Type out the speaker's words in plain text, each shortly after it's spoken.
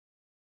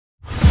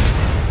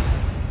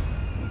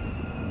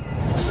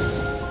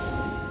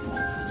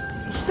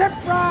step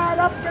right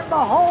up and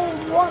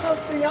behold one of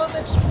the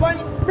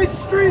unexplained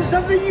mysteries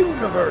of the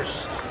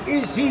universe.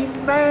 Is he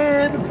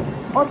man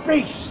or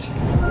beast?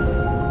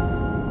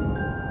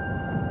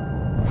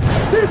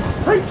 This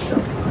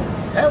creature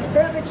has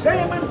been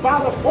examined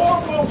by the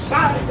foremost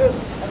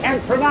scientists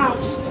and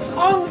pronounced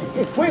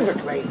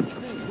unequivocally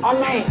a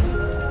man.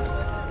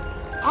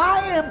 I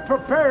am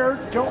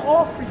prepared to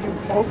offer you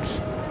folks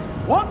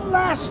one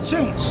last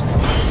chance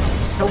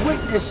to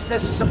witness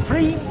this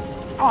supreme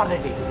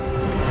oddity.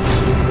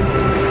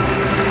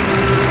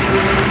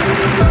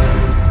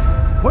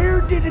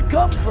 Where did it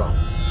come from?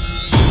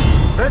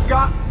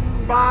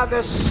 Begotten by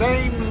the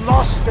same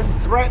lust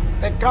and threat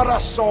that got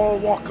us all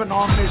walking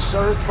on this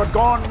earth, but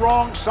gone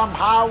wrong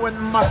somehow in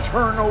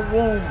maternal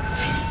womb.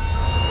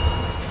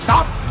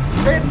 Not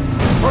fit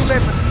for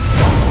living.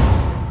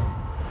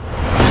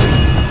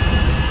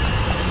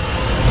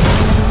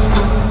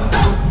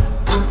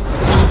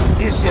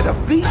 Is it a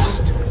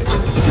beast?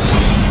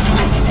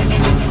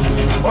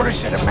 Or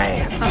is it a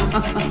man?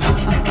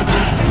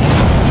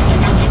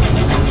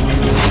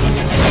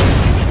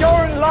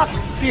 You're in luck,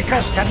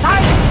 because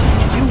tonight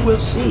you will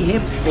see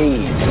him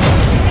feed.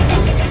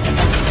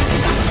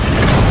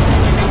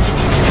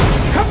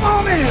 Come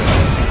on in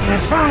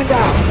and find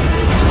out.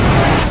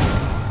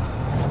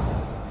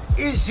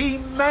 Is he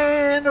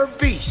man or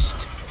beast?